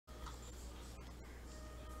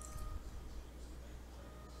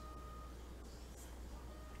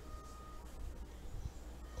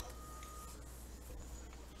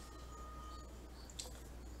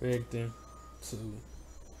reacting to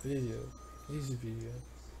video, easy video.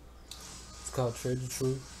 It's called Trae the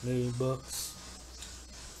Truth, $1,000,000.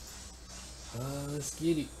 Let's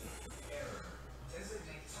get it.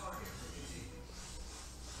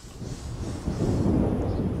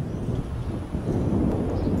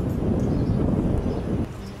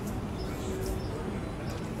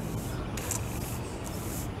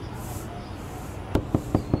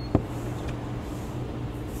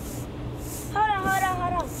 Hold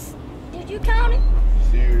on. Did you count it?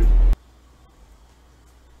 Serious.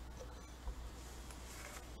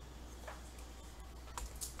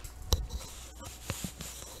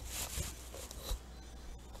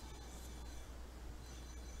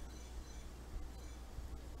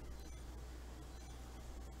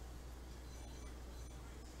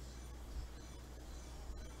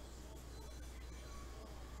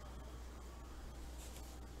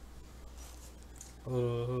 Hold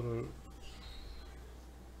on.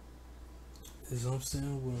 Is I'm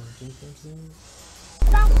saying what I think I'm saying? I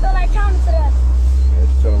don't feel like counting to that.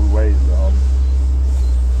 There's two ways,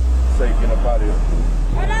 Say, get up out of here.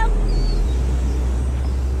 Hello?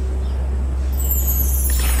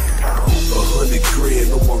 100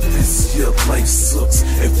 grand on my wrist, yeah, life sucks.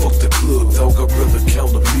 And fuck the club, dog, I'd rather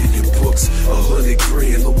count $1,000,000. 100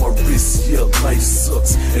 grand on my wrist, yeah, life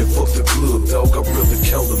sucks. And fuck the club, dog, I'd rather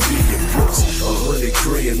count $1,000,000. 100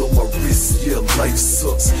 grand on my wrist, yeah, life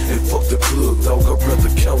sucks. And fuck the club, dog, I'd rather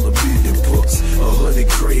count $1,000,000. 100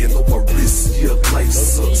 grand on my wrist, yeah, life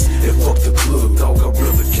sucks. And fuck the club, dog, I'd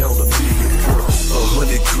rather count $1,000,000.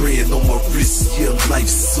 100 grand on my wrist, yeah, life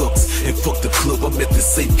sucks. And fuck the club, I'm at the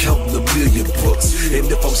safe counting $1,000,000.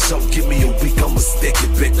 And if I'm short, give me a week, I'ma stack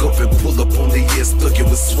it back up and pull up on the ass, thuggin'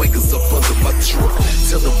 with swingers up under my truck.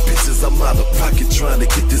 Tell them bitches I'm out of pocket trying to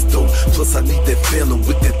get this dope. Plus I need that phantom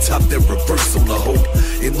with that top, that reverse on the hoe.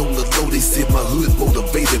 And on the low, they said my hood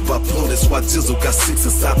motivated by blow. That's why Jizzle got 6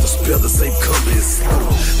 inside the spell, the same color as snow.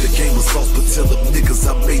 The game was lost, but tell them niggas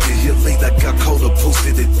I made it here late. I got caught up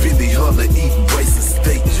posted at Benny Hunter eating rice and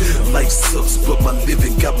steak. Life sucks, but my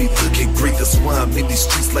living got me looking great. That's why I'm in these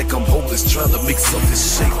streets like I'm homeless, trying to make something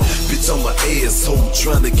shake. Bitch, I'm an asshole,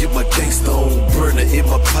 trying to get my gangsta on. Burner in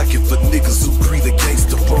my pocket for niggas who breathe a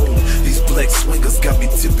gangsta bone. These black swingers got me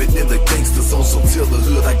tipping in the gangsta zone. So tell the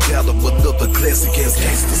hood I got them another classic ass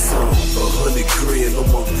gangsta song. 100 grand on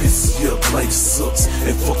my wrist, yeah, life sucks.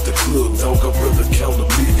 And fuck the club, dog, I'd rather count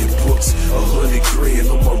 $1,000,000. 100 grand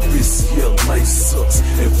on my wrist, yeah, life sucks.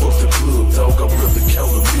 And fuck the club, dog, I'd rather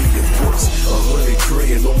count $1,000,000. 100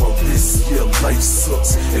 grand on my wrist, yeah, life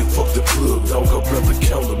sucks. And fuck the club, dog, I'd rather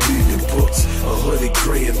count $1,000,000. 100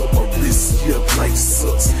 grand on my wrist, yeah, life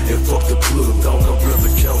sucks. And fuck the club, dog, I'd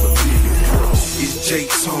rather count $1,000,000. It's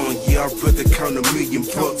J-Tone, yeah, I'd rather count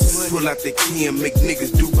 $1,000,000. Pull out the can, make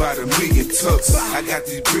niggas do about $1,000,000 tucks. I got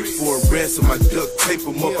these bricks for a ransom, I duct tape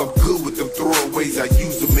them up. I'm good with them throwaways, I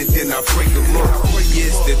use them and then I break them up.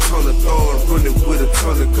 Yes, that ton of thorn, running with a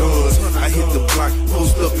ton of guns. I hit the block,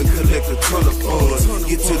 post up and collect a ton of funds.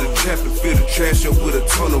 Get to the trap and fill the trash up with a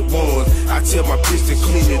ton of ones. I tell my bitch to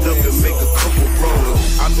clean it up and make a couple runs.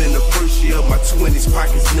 I'm in the first year of my 20s,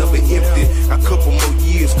 pockets never empty. A couple more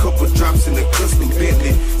years, couple drops in the custom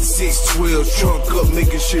Bentley. 612 trunk up,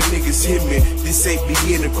 making sure niggas hit me. This ain't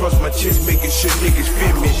begin across my chest, making sure niggas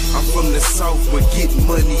fit me. I'm from the south, but getting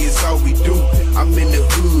money is all we do. I'm in the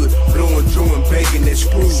hood, blowing, drawing, bagging that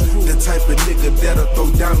screw. The type of nigga that'll throw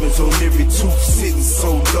diamonds on every tooth. Sitting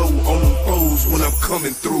so low on them foes when I'm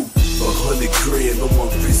coming through. 100 grand on my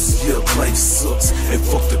wrist, yeah, life sucks. And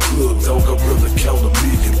fuck the club, dog, I'd rather count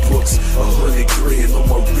 $1,000,000. 100 grand on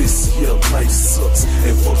my wrist, yeah, life sucks.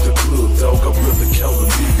 And fuck the club, dog, I'd rather count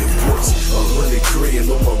 $1,000,000. 100 grand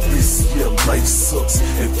on my wrist, yeah, life sucks.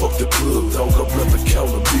 And fuck the club, dog, I'd rather count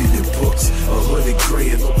 $1,000,000. 100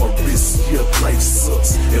 grand on my wrist, yeah, life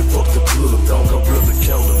sucks. And fuck the club, dog, I'd rather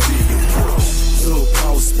count $1,000,000. Little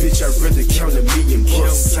boss bitch, I'd rather count $1,000,000.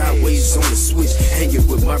 Sideways on the switch, hanging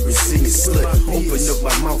with my Brazilian slut. Open up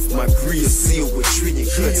my mouth, my grill sealed with trillion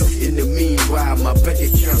cuts. In the meanwhile, my bank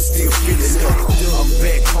account still filling up. I'm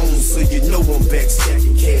back home, so you know I'm back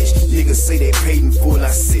stacking cash. Niggas say they paid in full, I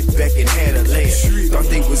sit back and had a laugh. Thought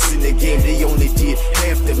they was in the game, they only did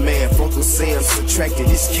half the math. Uncle Sam subtracted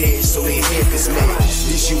his cash, so they had this man.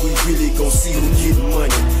 This year we really gon' see who getting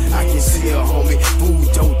money. I can see a homie, food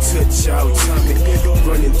don't touch y'all tummy.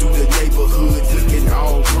 Running through the neighborhood, looking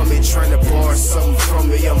all crummy, trying to borrow something from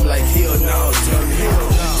me. I'm like, hell no,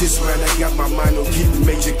 dummy. This round I got my mind on getting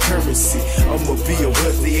major currency. I'ma be a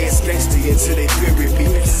wealthy ass gangster until they bury me.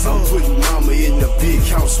 I'm putting mama in a big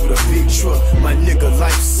house with a big truck. My nigga,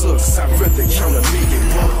 life sucks. I'd rather count $1 million.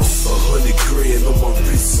 100 grand on my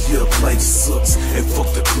wrist, yeah, life sucks. And fuck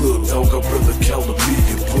the club, dog, I'd rather count $1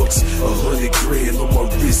 million. 100 grand on my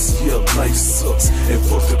wrist, yeah, life sucks. And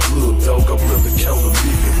fuck the club, dog, I'd rather count $1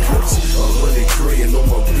 million. 100 grand on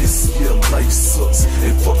my wrist, yeah, life sucks.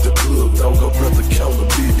 And fuck the club, dog, I'd rather count $1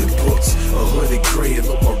 million. 100 grand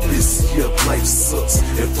on my wrist, yeah, life sucks.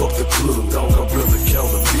 And fuck the club, dog, I'd rather count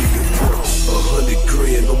 $1 million. 100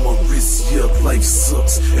 grand on my wrist, yeah, life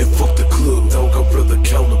sucks. And fuck the club, dog, I'd rather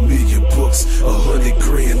count $1 million. 100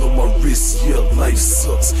 grand on my wrist, yeah, life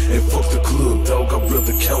sucks. And fuck the club, dog, I'd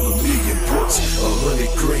rather count $1 million.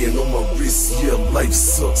 100 grand on my wrist, yeah, life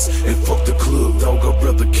sucks. And fuck the club, dog, I'd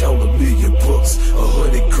rather count $1 million.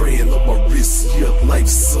 100 grand on my wrist, yeah, life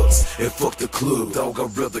sucks. And fuck the club, dog,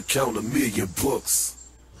 I'd rather count $1 million.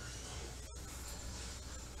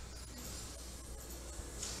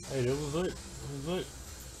 Hey, that was it.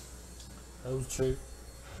 That was Trae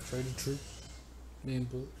the Truth. Million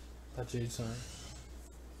Books by J Time.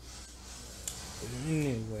 But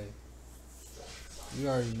anyway, you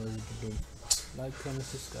already know what to do. Like, comment,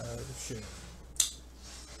 subscribe, share.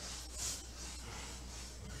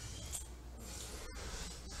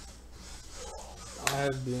 I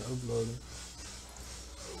have been uploading.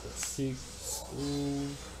 Sick, school,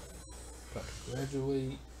 about to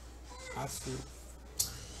graduate, high school.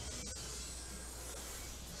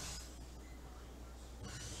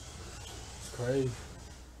 It's crazy.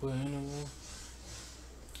 But anyway,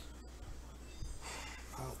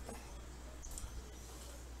 out.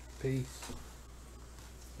 Peace.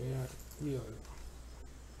 Yeah, we are.